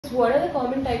What are the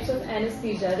common types of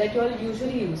anesthesia that you all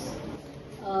usually use?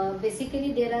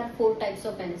 Basically, there are 4 types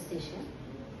of anesthesia.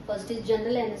 First is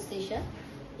general anesthesia.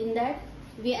 In that,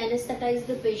 we anesthetize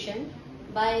the patient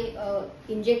by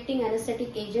injecting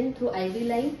anesthetic agent through IV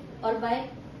line or by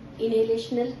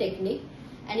inhalational technique.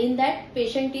 And in that,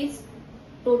 patient is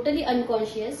totally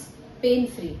unconscious,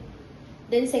 pain-free.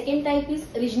 Then second type is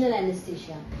regional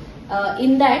anesthesia.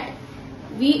 In that,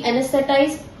 we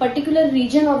anesthetize particular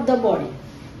region of the body.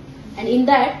 And in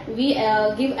that, we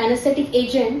give anesthetic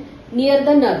agent near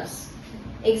the nerves.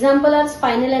 Example are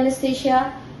spinal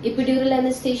anesthesia, epidural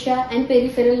anesthesia and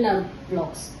peripheral nerve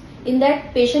blocks. In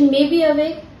that, patient may be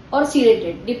awake or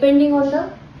sedated depending on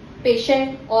the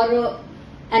patient or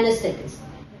anesthetist.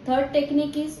 Third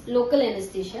technique is local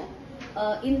anesthesia.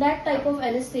 In that type of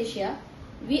anesthesia,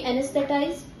 we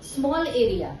anesthetize small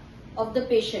area of the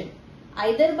patient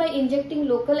either by injecting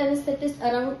local anesthetist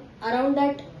around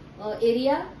that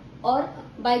area or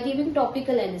by giving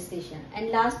topical anesthesia. And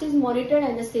last is monitored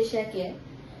anesthesia care.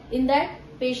 In that,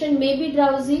 patient may be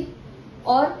drowsy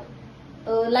or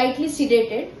lightly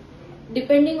sedated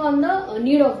depending on the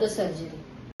need of the surgery.